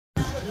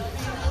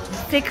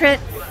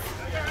Secrets,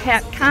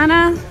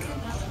 Cana,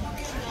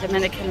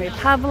 Dominican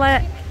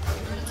Republic.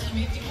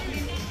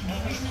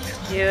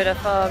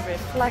 Beautiful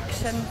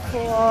reflection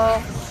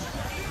pool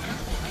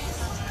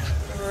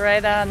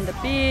right on the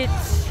beach.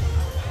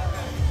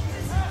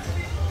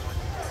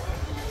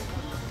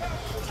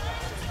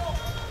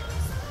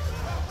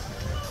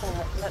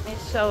 Let me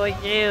show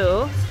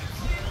you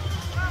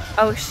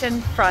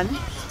oceanfront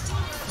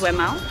swim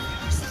out.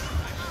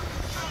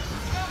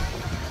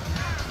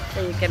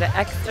 So you get an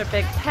extra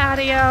big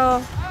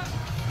patio.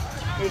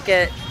 You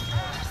get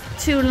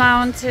 2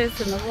 lounges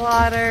in the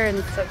water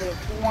instead of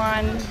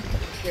 1.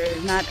 If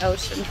you're not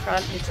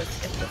oceanfront, you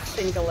just get the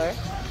singular.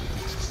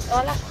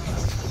 Hola.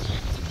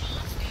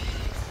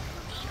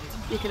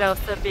 You could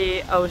also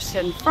be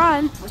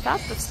oceanfront without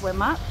the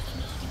swim up.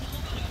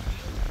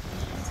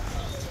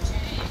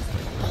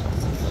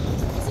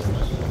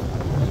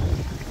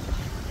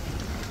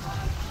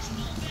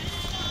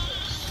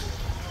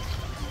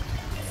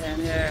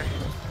 And you're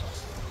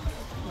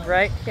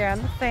right here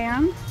on the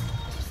sand.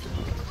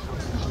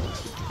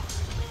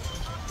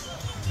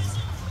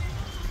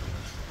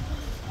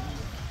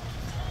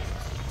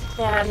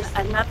 Then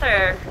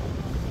another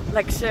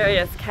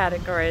luxurious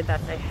category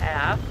that they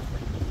have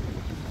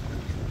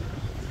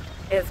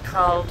is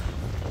called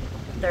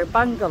their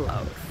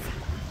bungalows.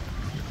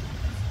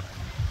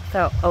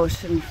 So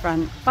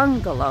oceanfront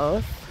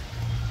bungalows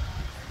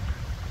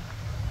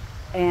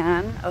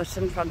and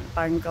oceanfront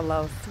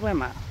bungalow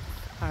swim-ups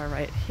are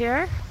right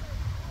here.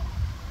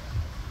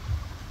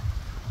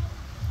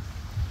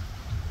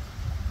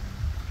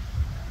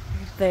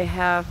 They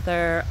have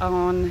their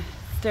own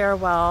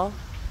stairwell,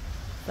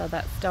 so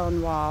that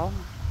stone wall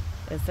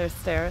is their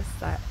stairs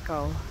that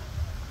go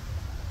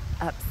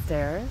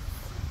upstairs.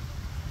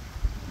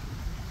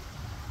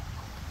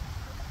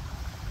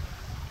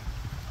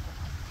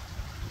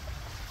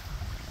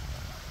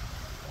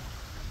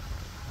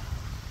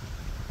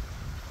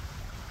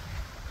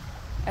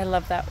 I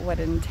love that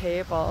wooden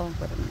table,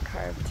 wooden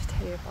carved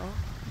table.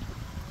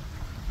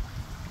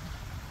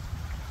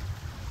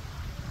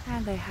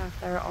 And they have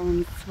their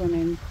own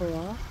swimming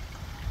pool,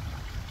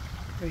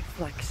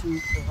 reflection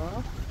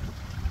pool.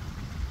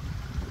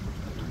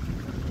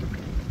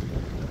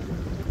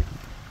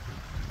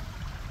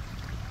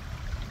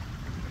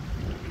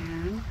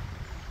 And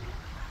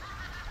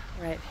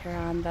right here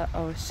on the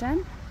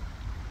ocean,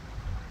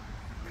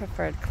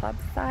 preferred club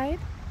side.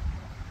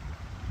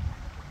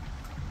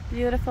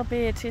 Beautiful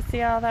beach. You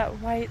see all that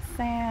white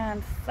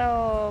sand,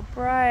 so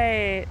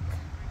bright.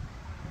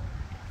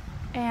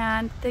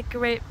 And the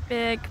great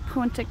big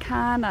Punta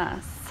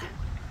Canas.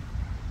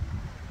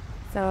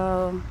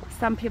 So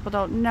some people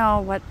don't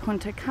know what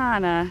Punta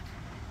Cana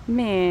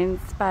means,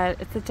 but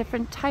it's a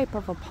different type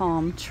of a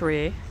palm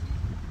tree.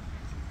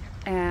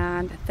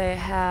 And they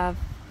have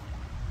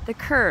the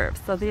curves.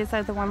 So these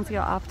are the ones you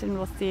often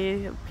will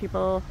see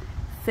people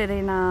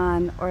sitting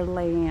on or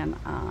laying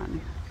on.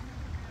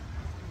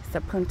 So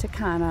Punta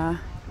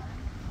Cana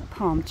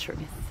palm trees.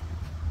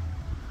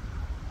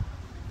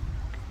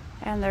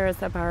 And there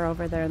is a bar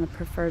over there in the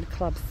preferred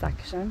club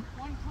section.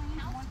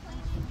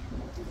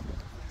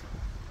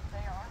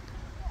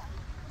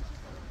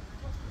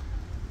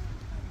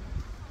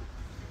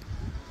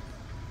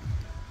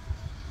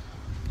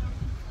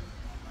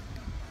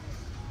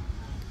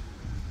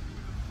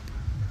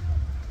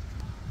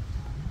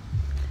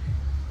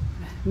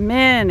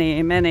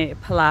 Many, many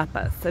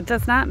palapas. It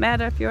does not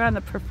matter if you're on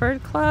the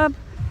preferred club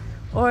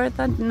or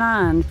the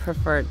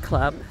non-preferred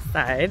club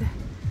side.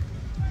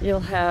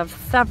 You'll have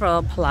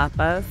several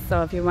palapas.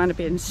 So if you want to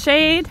be in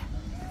shade,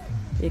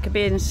 you could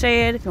be in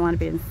shade. If you want to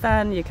be in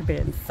sun, you could be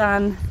in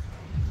sun.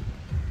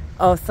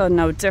 Also,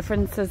 no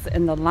differences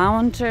in the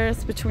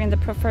loungers between the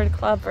preferred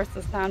club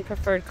versus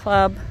non-preferred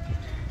club.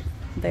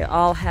 They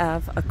all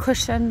have a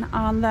cushion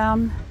on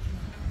them,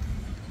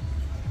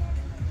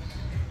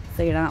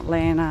 so you're not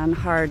laying on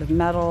hard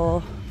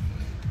metal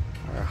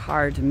or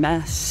hard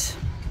mesh.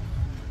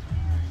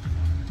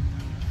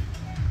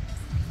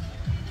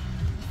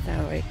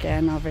 So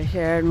again, over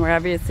here, and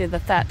wherever you see the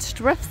thatched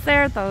roofs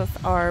there, those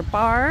are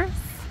bars.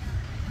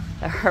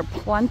 There are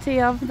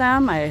plenty of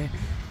them. I'm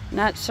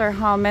not sure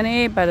how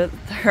many, but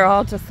they're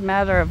all just a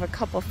matter of a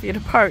couple feet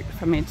apart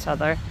from each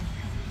other.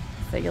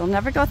 So you'll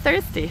never go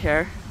thirsty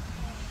here.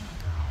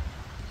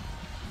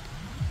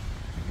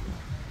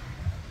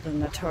 The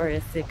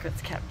Notorious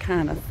Secrets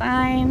Cana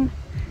sign.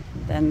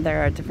 Then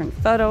there are different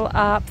photo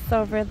ops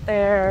over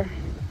there.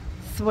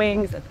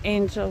 Swings with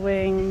angel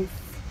wings.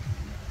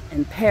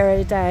 In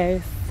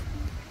paradise,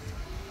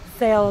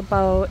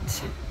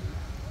 sailboat.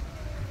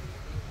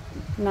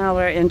 Now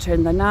we're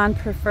entering the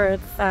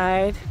non-preferred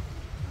side,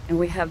 and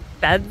we have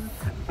beds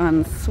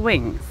on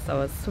swings,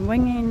 so a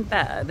swinging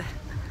bed,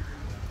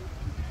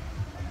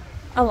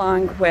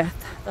 along with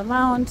the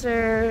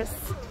loungers,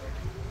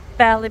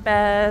 valley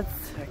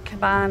beds,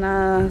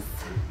 cabanas.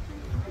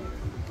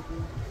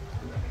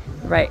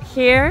 Right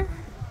here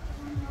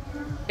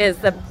is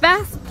the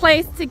best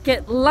place to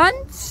get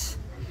lunch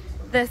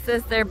This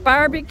is their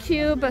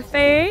barbecue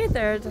buffet.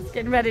 They're just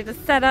getting ready to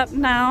set up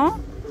now.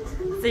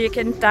 So you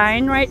can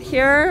dine right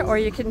here, or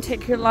you can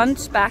take your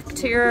lunch back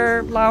to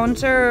your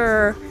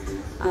lounger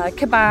or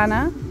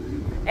cabana.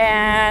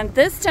 And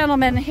this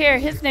gentleman here,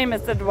 his name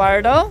is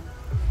Eduardo,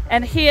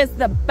 and he is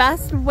the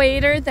best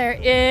waiter there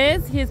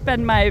is. He's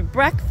been my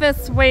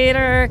breakfast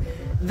waiter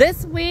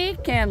this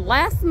week and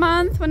last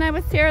month when I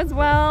was here as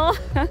well.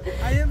 I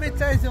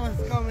advertise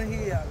what's coming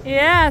here.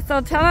 Yeah,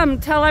 so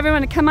tell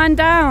everyone to come on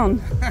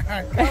down.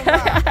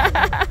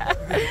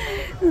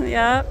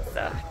 Yep,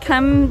 so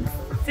come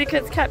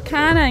Secrets Kept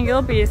Cana and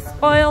you'll be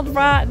spoiled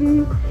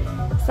rotten.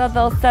 So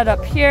they'll set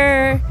up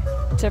here,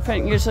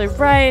 different, usually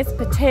rice,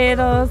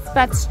 potatoes,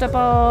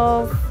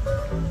 vegetables,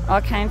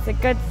 all kinds of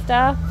good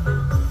stuff.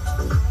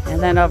 And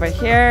then over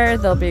here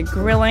they'll be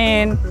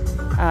grilling.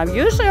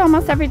 Usually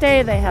almost every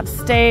day they have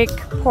steak,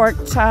 pork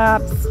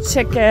chops,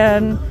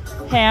 chicken,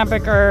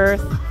 hamburgers.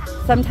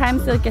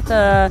 Sometimes they'll get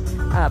the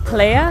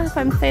playa, if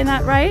I'm saying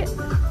that right,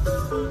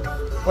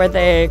 where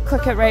they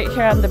cook it right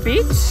here on the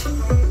beach.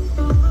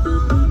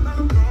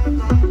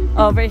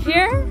 Over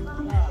here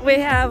we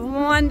have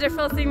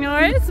wonderful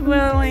senors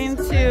willing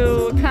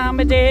to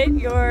accommodate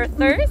your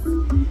thirst.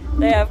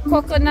 They have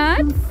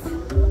coconuts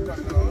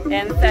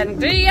and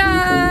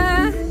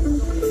sangria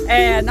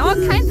and all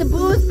kinds of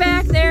booze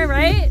back there,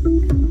 right?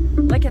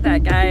 Look at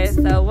that, guys.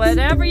 So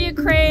whatever you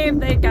crave,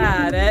 they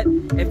got it.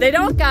 If they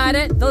don't got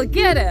it, they'll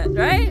get it,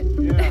 right?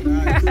 Yeah,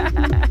 nice.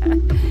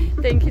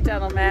 Thank you,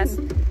 gentlemen.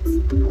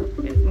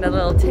 The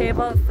little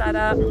table set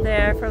up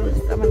there for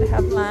someone to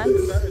have lunch.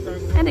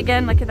 And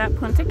again, look at that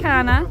Punta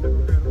Cana.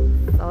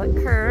 Solid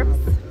curves.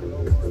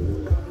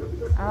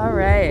 All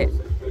right.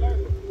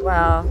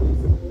 Well,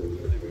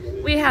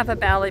 we have a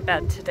valley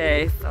bed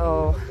today,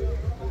 so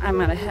I'm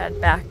gonna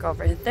head back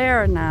over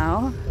there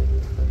now.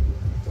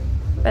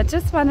 But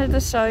just wanted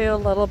to show you a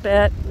little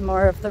bit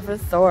more of the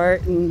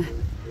resort and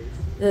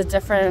the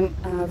different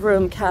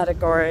room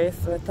categories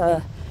with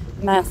the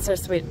master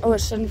suite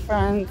ocean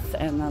fronts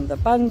and then the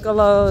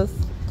bungalows.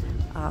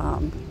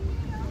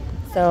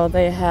 So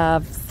they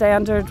have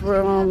standard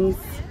rooms,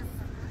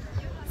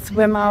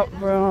 swim out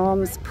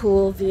rooms,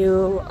 pool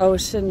view,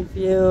 ocean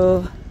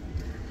view,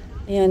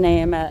 you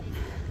name it.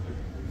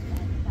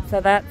 So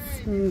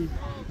that's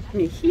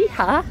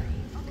Mihija,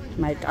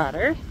 my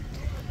daughter,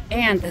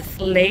 and this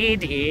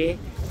lady,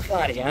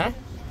 Claudia,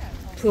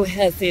 who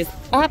has these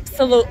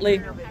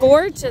absolutely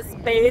gorgeous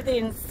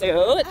bathing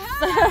suits.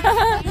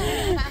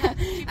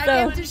 I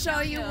get to show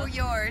you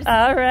yours.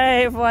 All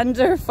right,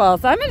 wonderful.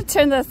 So I'm going to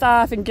turn this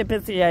off and get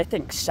busy, I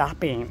think,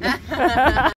 shopping.